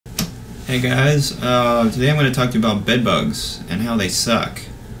Hey guys, today I'm going to talk to you about bedbugs and how they suck.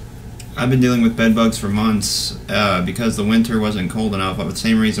 I've been dealing with bedbugs for months because the winter wasn't cold enough, for the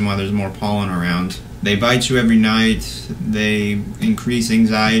same reason why there's more pollen around. They bite you every night, they increase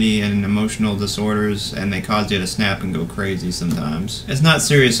anxiety and emotional disorders, and they cause you to snap and go crazy sometimes. It's not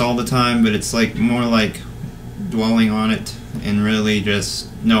serious all the time, but it's like more like dwelling on it and really just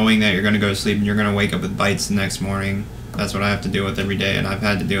knowing that you're going to go to sleep and you're going to wake up with bites the next morning. That's what I have to deal with every day, and I've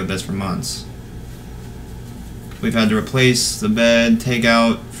had to deal with this for months. We've had to replace the bed, take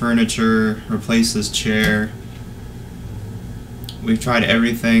out furniture, replace this chair. We've tried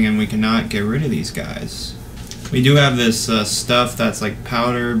everything and we cannot get rid of these guys. We do have this stuff that's like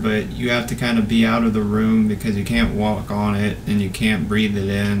powder, but you have to kind of be out of the room because you can't walk on it and you can't breathe it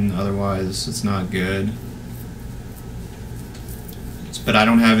in, otherwise it's not good. But I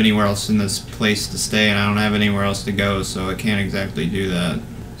don't have anywhere else in this place to stay and I don't have anywhere else to go, so I can't exactly do that.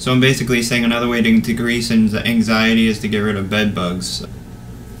 So I'm basically saying another way to decrease anxiety is to get rid of bed bugs.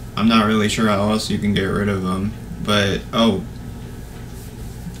 I'm not really sure how else you can get rid of them, but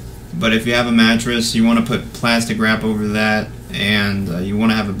if you have a mattress, you want to put plastic wrap over that, and you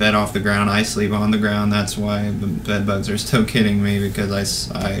want to have a bed off the ground. I sleep on the ground, that's why the bed bugs are still kidding me, because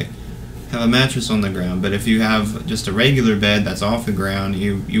I have a mattress on the ground. But if you have just a regular bed that's off the ground,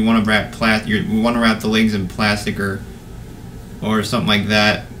 you want to wrap the legs in plastic or something like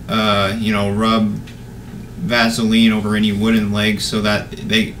that. Rub Vaseline over any wooden legs so that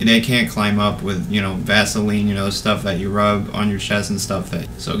they can't climb up with Vaseline, stuff that you rub on your chest and stuff.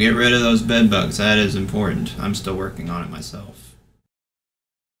 So get rid of those bed bugs. That is important. I'm still working on it myself.